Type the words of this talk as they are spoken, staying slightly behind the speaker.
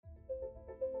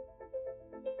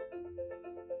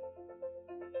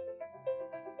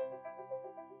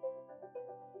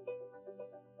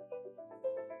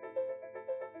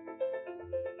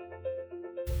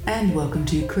And welcome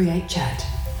to Create Chat,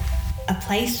 a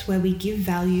place where we give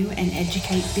value and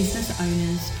educate business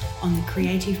owners on the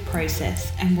creative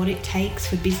process and what it takes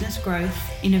for business growth,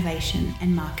 innovation,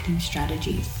 and marketing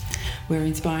strategies. We're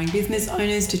inspiring business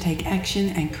owners to take action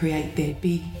and create their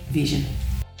big vision.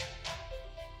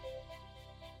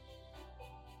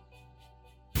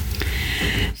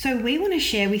 So we want to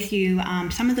share with you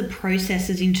some of the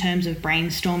processes in terms of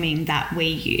brainstorming that we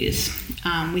use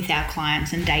with our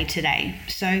clients and day to day.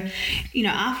 So,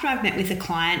 after I've met with a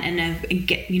client and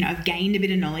I've gained a bit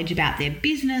of knowledge about their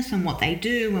business and what they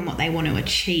do and what they want to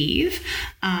achieve,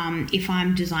 if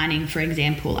I'm designing, for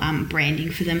example,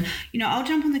 branding for them, I'll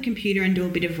jump on the computer and do a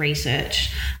bit of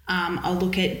research. I'll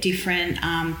look at different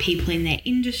people in their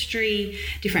industry,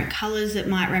 different colours that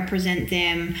might represent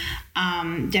them.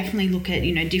 Definitely look at,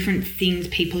 different things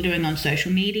people are doing on social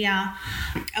media.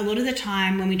 A lot of the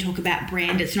time when we talk about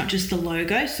brand, it's not just the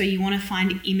logo. So you want to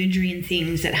find imagery and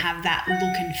things that have that look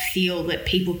and feel that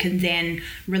people can then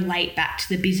relate back to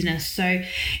the business. So,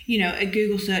 a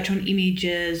Google search on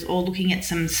images or looking at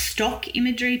some stock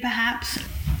imagery perhaps,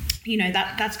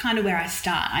 that's kind of where I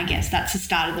start, I guess. That's the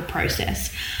start of the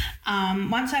process.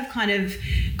 Once I've kind of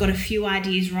got a few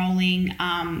ideas rolling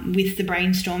with the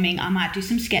brainstorming, I might do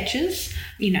some sketches,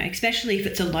 especially if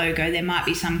it's a logo. There might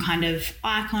be some kind of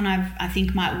icon I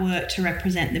think might work to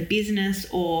represent the business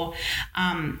or,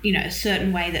 a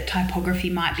certain way that typography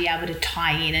might be able to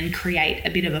tie in and create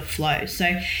a bit of a flow.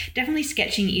 So definitely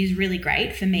sketching is really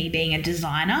great for me being a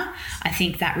designer. I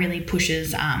think that really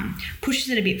pushes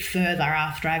it a bit further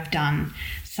after I've done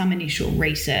some initial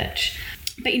research.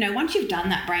 But, once you've done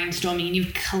that brainstorming and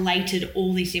you've collated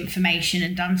all this information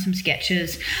and done some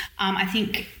sketches, I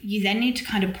think you then need to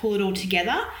kind of pull it all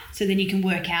together so then you can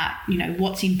work out,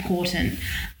 what's important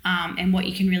and what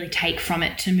you can really take from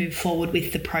it to move forward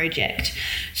with the project.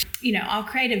 So, I'll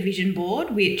create a vision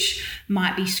board, which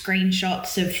might be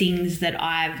screenshots of things that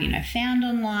I've, found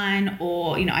online,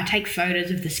 or, I take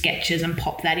photos of the sketches and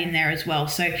pop that in there as well.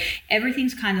 So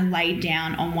everything's kind of laid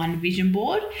down on one vision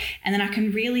board, and then I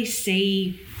can really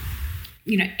see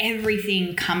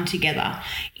everything come together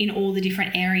in all the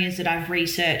different areas that I've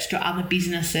researched or other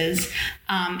businesses.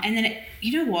 And then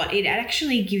it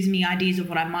actually gives me ideas of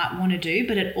what I might want to do,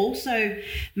 but it also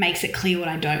makes it clear what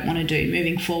I don't want to do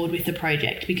moving forward with the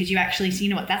project, because you actually see,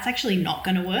 that's actually not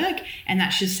going to work. And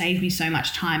that's just saved me so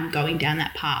much time going down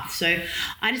that path. So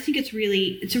I just think it's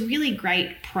a really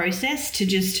great process to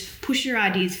just push your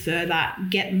ideas further,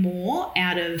 get more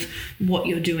out of what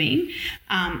you're doing,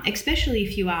 especially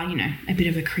if you are, a bit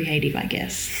of a creative, I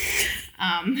guess.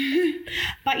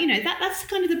 But that's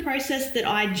kind of the process that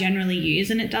I generally use,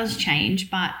 and it does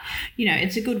change, but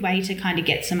it's a good way to kind of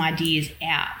get some ideas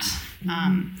out.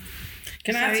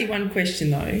 Can I ask you one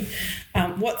question though?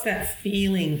 What's that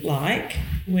feeling like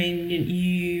when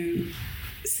you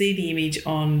see the image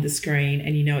on the screen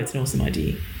and it's an awesome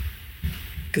idea?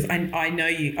 Because I know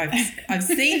I've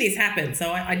seen this happen,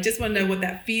 so I just want to know what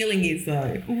that feeling is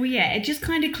though. Well, yeah, it just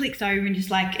kind of clicks over and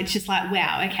it's just like,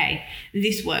 wow, okay,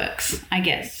 this works, I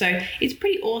guess. So it's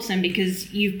pretty awesome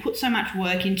because you've put so much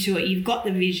work into it, you've got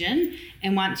the vision,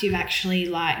 and once you've actually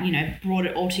brought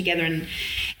it all together and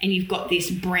you've got this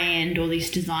brand or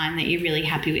this design that you're really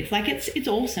happy with, it's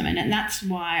awesome. And that's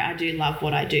why I do love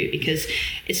what I do, because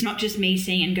it's not just me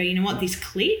seeing and go, this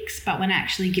clicks, but when I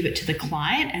actually give it to the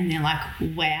client and they're like,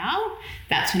 wow,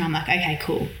 that's when I'm like, okay,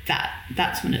 cool.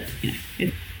 That's when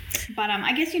it. But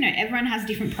I guess, everyone has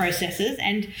different processes,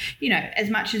 and,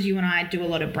 as much as you and I do a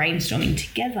lot of brainstorming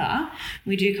together,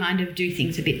 we do kind of do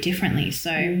things a bit differently.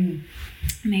 So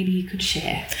maybe you could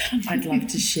share. I'd love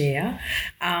to share.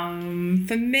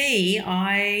 For me,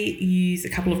 I use a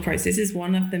couple of processes.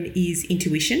 One of them is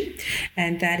intuition,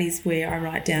 and that is where I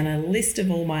write down a list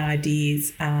of all my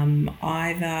ideas,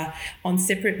 either on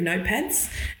separate notepads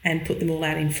and put them all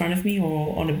out in front of me,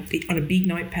 or on a big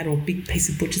notepad or a big piece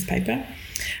of butcher's paper.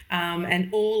 And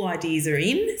all ideas are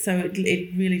in, so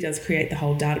it really does create the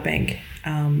whole data bank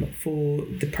for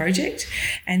the project.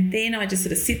 And then I just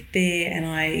sort of sit there and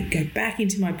I go back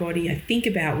into my body. I think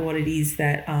about what it is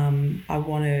that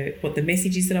what the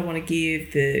message is that I want to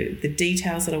give, the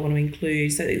details that I want to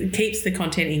include, so it keeps the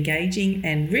content engaging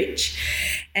and rich.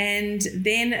 And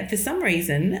then for some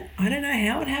reason, I don't know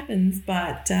how it happens,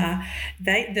 but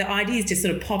the ideas just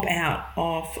sort of pop out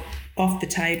off the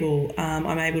table.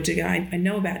 I'm able to go, I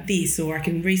know about this, or I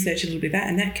can research a little bit of that,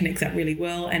 and that connects up really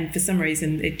well. And for some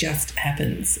reason, it just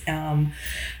happens.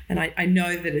 And I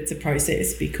know that it's a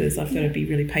process because I've got to be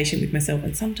really patient with myself,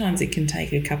 and sometimes it can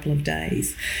take a couple of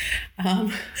days.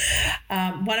 One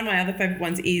of my other favourite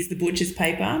ones is the butcher's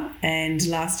paper, and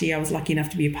last year I was lucky enough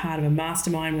to be a part of a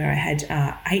mastermind where I had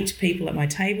 8 people at my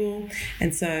table,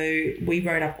 and so we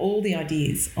wrote up all the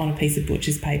ideas on a piece of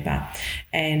butcher's paper,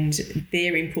 and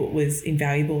their input was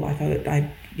invaluable. I thought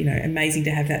amazing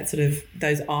to have that sort of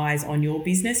those eyes on your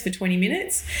business for 20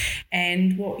 minutes.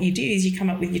 And what you do is you come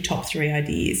up with your top 3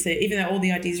 ideas. So even though all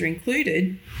the ideas are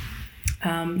included,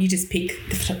 you just pick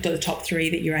the top 3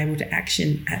 that you're able to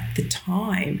action at the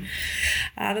time.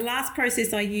 The last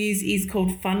process I use is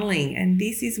called funneling, and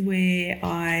this is where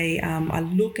I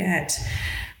look at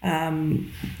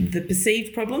the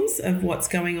perceived problems of what's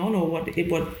going on or what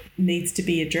needs to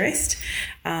be addressed.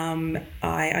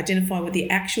 I identify what the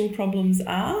actual problems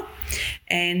are,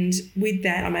 and with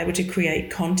that I'm able to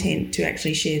create content to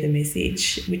actually share the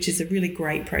message, which is a really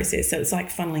great process. So it's like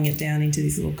funneling it down into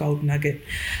this little gold nugget,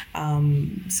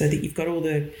 so that you've got all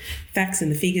the facts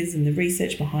and the figures and the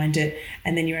research behind it,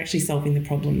 and then you're actually solving the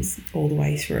problems all the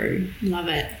way through. Love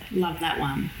it. Love that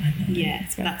one. Yeah,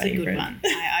 that's a good one.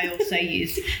 I also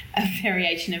use a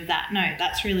variation of that. No,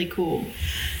 that's really cool.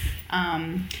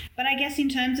 But I guess in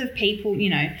terms of people,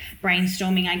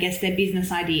 brainstorming, I guess their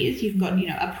business ideas, you've got,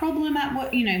 a problem at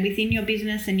what, within your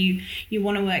business, and you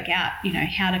want to work out,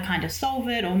 how to kind of solve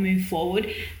it or move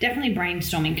forward. Definitely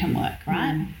brainstorming can work,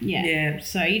 right? Yeah.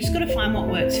 So you just got to find what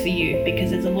works for you,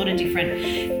 because there's a lot of different,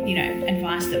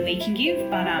 advice that we can give.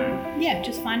 But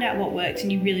just find out what works,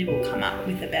 and you really will come up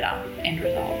with a better end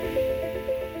result.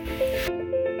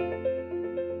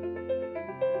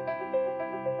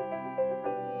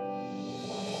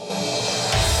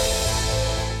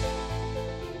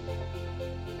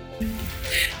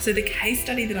 So the case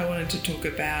study that I wanted to talk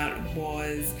about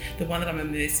was the one that I'm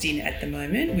immersed in at the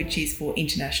moment, which is for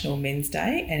International Men's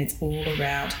Day, and it's all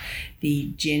about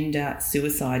the gender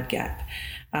suicide gap,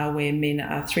 where men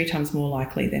are 3 times more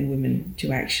likely than women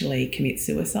to actually commit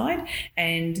suicide,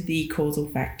 and the causal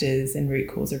factors and root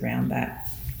cause around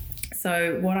that.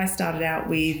 So what I started out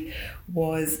with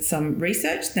was some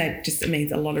research. That just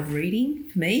means a lot of reading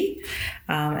for me,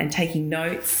 and taking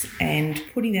notes and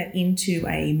putting that into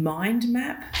a mind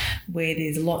map where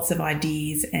there's lots of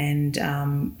ideas and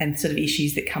sort of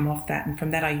issues that come off that. And from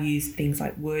that I use things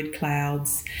like word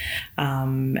clouds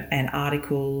and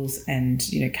articles and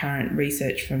current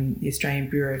research from the Australian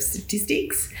Bureau of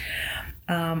Statistics.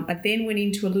 I then went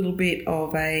into a little bit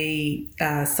of a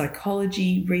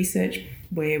psychology research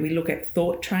where we look at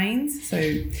thought trains,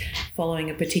 so following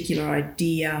a particular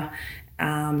idea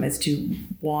as to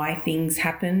why things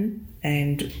happen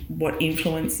and what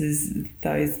influences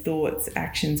those thoughts,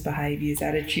 actions, behaviours,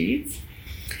 attitudes.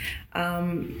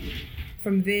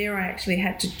 From there, I actually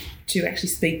had to actually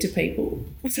speak to people.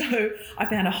 So I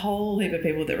found a whole heap of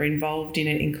people that were involved in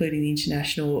it, including the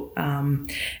International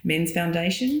Men's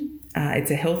Foundation.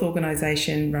 It's a health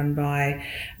organisation run by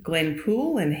Glenn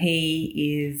Poole, and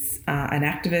he is an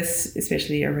activist,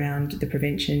 especially around the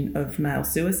prevention of male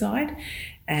suicide.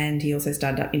 And he also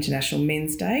started up International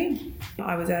Men's Day.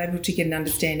 I was able to get an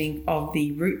understanding of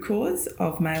the root cause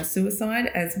of male suicide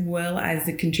as well as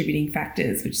the contributing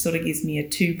factors, which sort of gives me a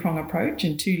 2-prong approach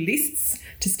and 2 lists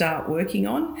to start working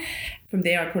on. From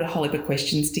there, I put a whole heap of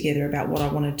questions together about what I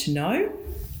wanted to know.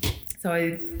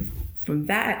 So from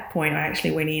that point, I actually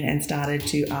went in and started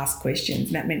to ask questions.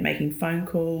 And that meant making phone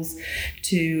calls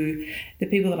to the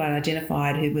people that I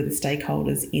identified who were the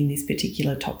stakeholders in this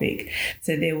particular topic.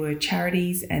 So there were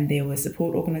charities and there were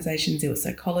support organisations, there were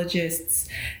psychologists,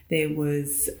 there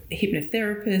was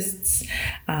hypnotherapists,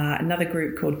 another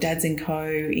group called Dads & Co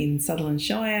in Sutherland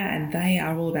Shire, and they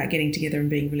are all about getting together and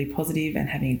being really positive and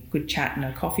having a good chat and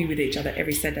a coffee with each other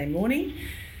every Saturday morning.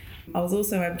 I was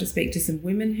also able to speak to some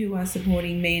women who are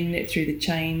supporting men through the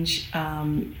change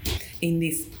in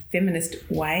this feminist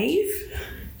wave.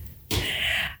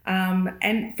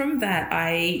 And from that,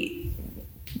 I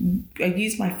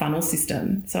used my funnel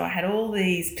system. So I had all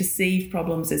these perceived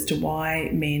problems as to why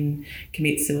men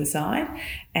commit suicide.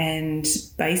 And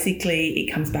basically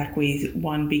it comes back with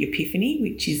one big epiphany,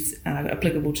 which is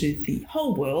applicable to the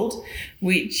whole world,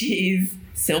 which is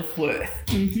self-worth.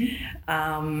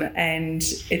 And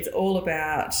it's all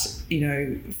about,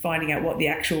 finding out what the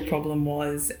actual problem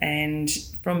was. And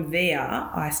from there,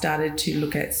 I started to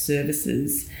look at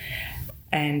services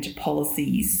and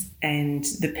policies and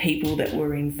the people that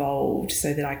were involved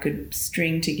so that I could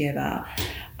string together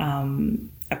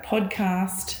a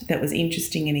podcast that was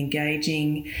interesting and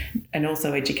engaging and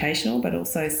also educational, but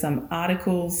also some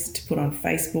articles to put on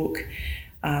Facebook,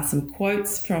 some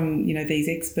quotes from, these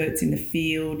experts in the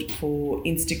field for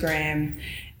Instagram,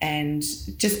 and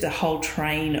just the whole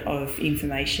train of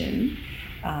information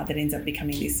that ends up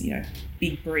becoming this,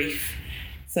 big brief,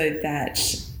 so that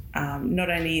not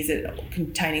only is it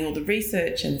containing all the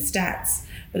research and the stats,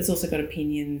 but it's also got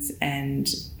opinions and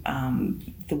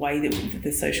the way that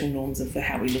the social norms of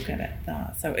how we look at it.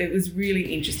 So it was a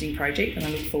really interesting project, and I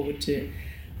look forward to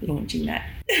launching that.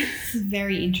 It's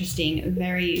very interesting, a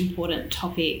very important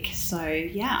topic. So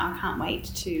yeah, I can't wait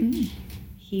to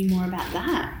hear more about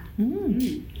that.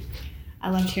 I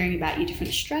loved hearing about your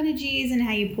different strategies and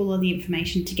how you pull all the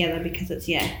information together, because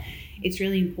it's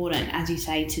really important, as you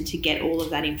say, to get all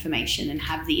of that information and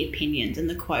have the opinions and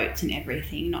the quotes and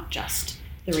everything, not just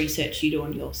the research you do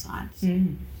on your side. So,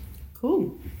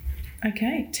 cool.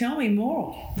 Okay, tell me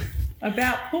more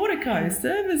about Portico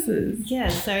Services. Yeah,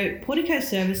 so Portico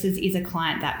Services is a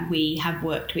client that we have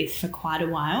worked with for quite a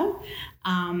while.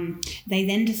 They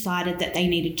then decided that they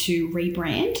needed to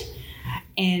rebrand,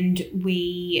 and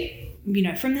we,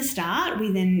 from the start,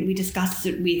 we discussed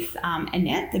it with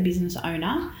Annette, the business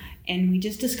owner, and we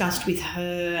just discussed with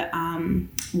her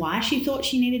why she thought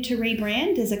she needed to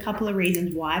rebrand. There's a couple of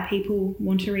reasons why people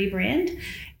want to rebrand.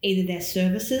 Either their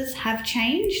services have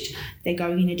changed, they're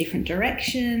going in a different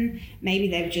direction, maybe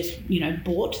they've just,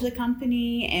 bought the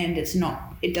company and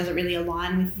it doesn't really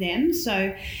align with them.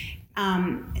 So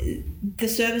the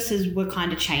services were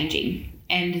kind of changing,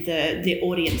 and the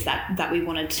audience that we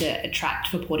wanted to attract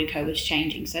for Portico was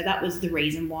changing. So that was the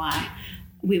reason why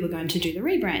we were going to do the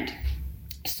rebrand.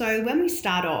 So when we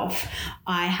start off,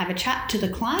 I have a chat to the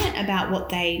client about what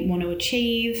they want to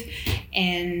achieve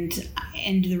and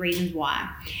the reasons why.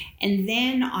 And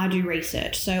then I do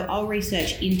research. So I'll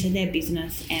research into their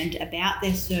business and about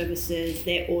their services,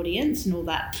 their audience and all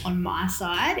that on my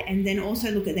side, and then also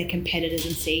look at their competitors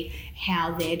and see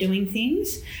how they're doing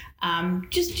things,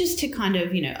 just to kind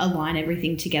of, align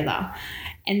everything together.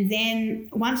 And then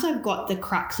once I've got the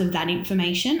crux of that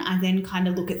information, I then kind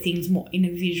of look at things more in a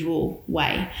visual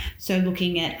way. So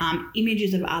looking at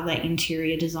images of other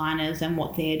interior designers and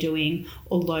what they're doing,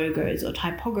 or logos or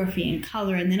typography and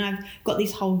colour. And then I've got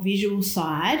this whole visual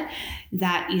side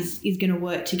that is going to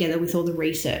work together with all the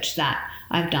research that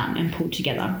I've done and pulled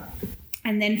together.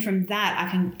 And then from that,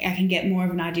 I can get more of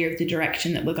an idea of the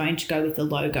direction that we're going to go with the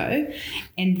logo,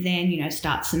 and then,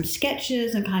 start some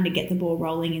sketches and kind of get the ball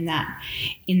rolling in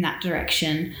that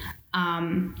direction.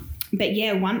 But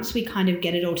yeah, once we kind of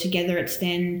get it all together, it's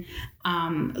then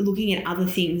looking at other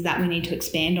things that we need to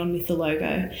expand on with the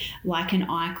logo, like an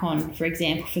icon, for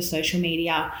example, for social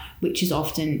media, which is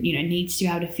often, needs to be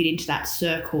able to fit into that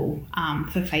circle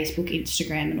for Facebook,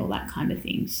 Instagram, and all that kind of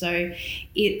thing. So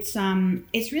it's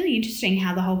really interesting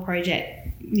how the whole project,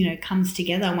 comes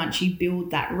together once you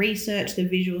build that research, the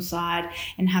visual side,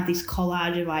 and have this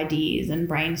collage of ideas and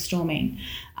brainstorming.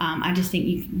 I just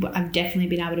think I've definitely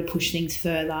been able to push things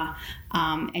further.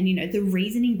 And, the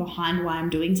reasoning behind why I'm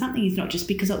doing something is not just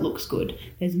because it looks good.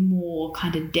 There's more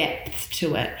kind of depth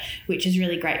to it, which is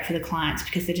really great for the clients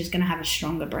because they're just going to have a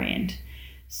stronger brand.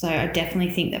 So I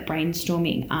definitely think that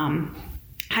brainstorming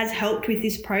has helped with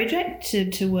this project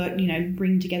to work,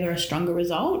 bring together a stronger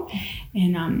result.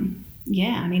 And,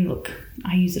 look,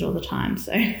 I use it all the time.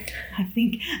 So I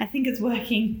think it's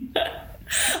working.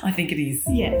 I think it is.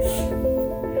 Yes.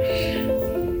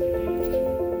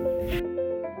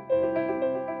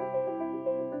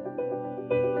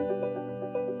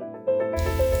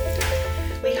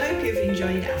 We hope you've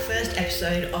enjoyed our first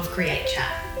episode of Create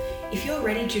Chat. If you're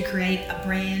ready to create a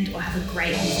brand or have a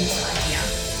great business idea,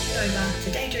 head over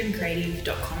to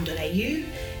daydreamcreative.com.au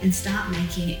and start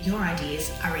making your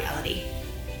ideas a reality.